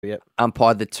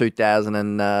umpired the 2000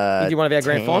 and Did you one of our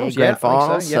grand finals? Grand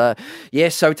finals. So,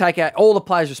 so we take out all the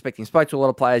players respecting. Spoke to a lot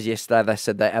of players yesterday. They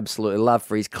said they absolutely love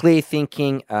for his clear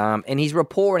thinking and his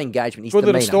rapport and engagement. His good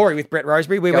demeanour. little story with Brett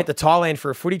Rosebury. We went to Thailand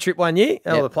for a footy trip one year.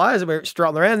 All the players, and we were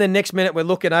strolling around. Then next minute, we're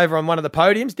looking over on one of the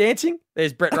podiums dancing.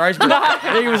 There's Brett Rosebury.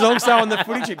 He was also on the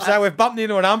footy trip. So we've bumped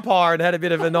into an umpire and had a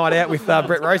bit of a night out with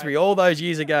Brett Rosebury all those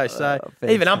years ago. So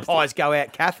even umpires go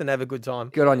out, Kath, and have a good time.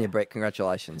 Good on you, Brett.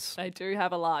 Congratulations. They do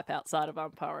have a life outside of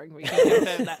umpiring. We can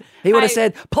confirm that. He would have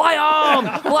said, play on!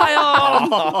 Play on!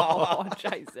 Oh,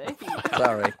 JC.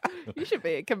 Sorry. You should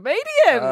be a comedian.